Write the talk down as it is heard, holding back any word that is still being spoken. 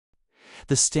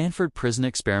The Stanford Prison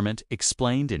Experiment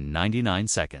explained in 99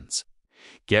 seconds.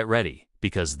 Get ready,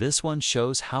 because this one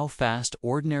shows how fast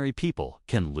ordinary people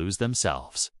can lose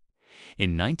themselves.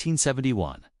 In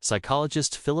 1971,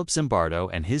 psychologist Philip Zimbardo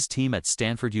and his team at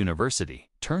Stanford University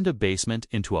turned a basement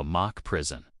into a mock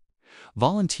prison.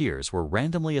 Volunteers were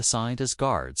randomly assigned as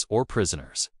guards or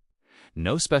prisoners.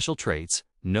 No special traits,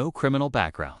 no criminal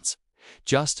backgrounds,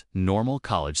 just normal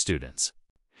college students.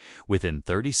 Within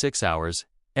 36 hours,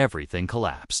 everything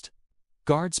collapsed.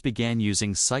 Guards began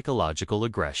using psychological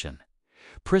aggression.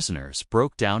 Prisoners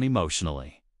broke down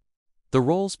emotionally. The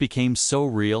roles became so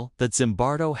real that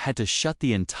Zimbardo had to shut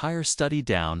the entire study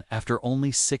down after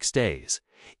only 6 days,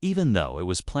 even though it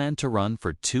was planned to run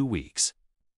for 2 weeks.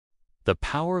 The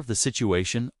power of the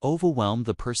situation overwhelmed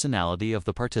the personality of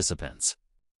the participants.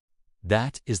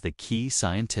 That is the key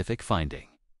scientific finding.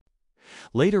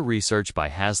 Later research by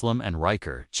Haslam and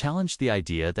Riker challenged the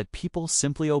idea that people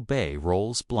simply obey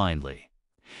roles blindly.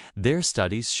 Their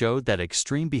studies showed that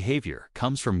extreme behavior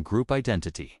comes from group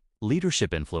identity,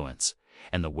 leadership influence,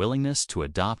 and the willingness to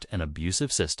adopt an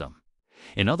abusive system.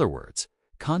 In other words,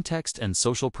 context and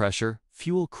social pressure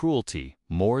fuel cruelty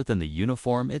more than the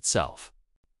uniform itself.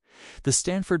 The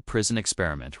Stanford Prison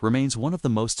Experiment remains one of the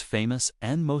most famous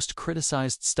and most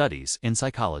criticized studies in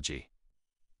psychology.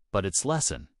 But its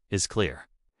lesson is clear.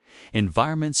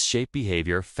 Environments shape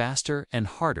behavior faster and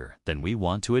harder than we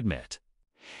want to admit.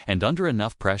 And under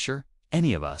enough pressure,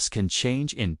 any of us can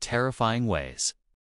change in terrifying ways.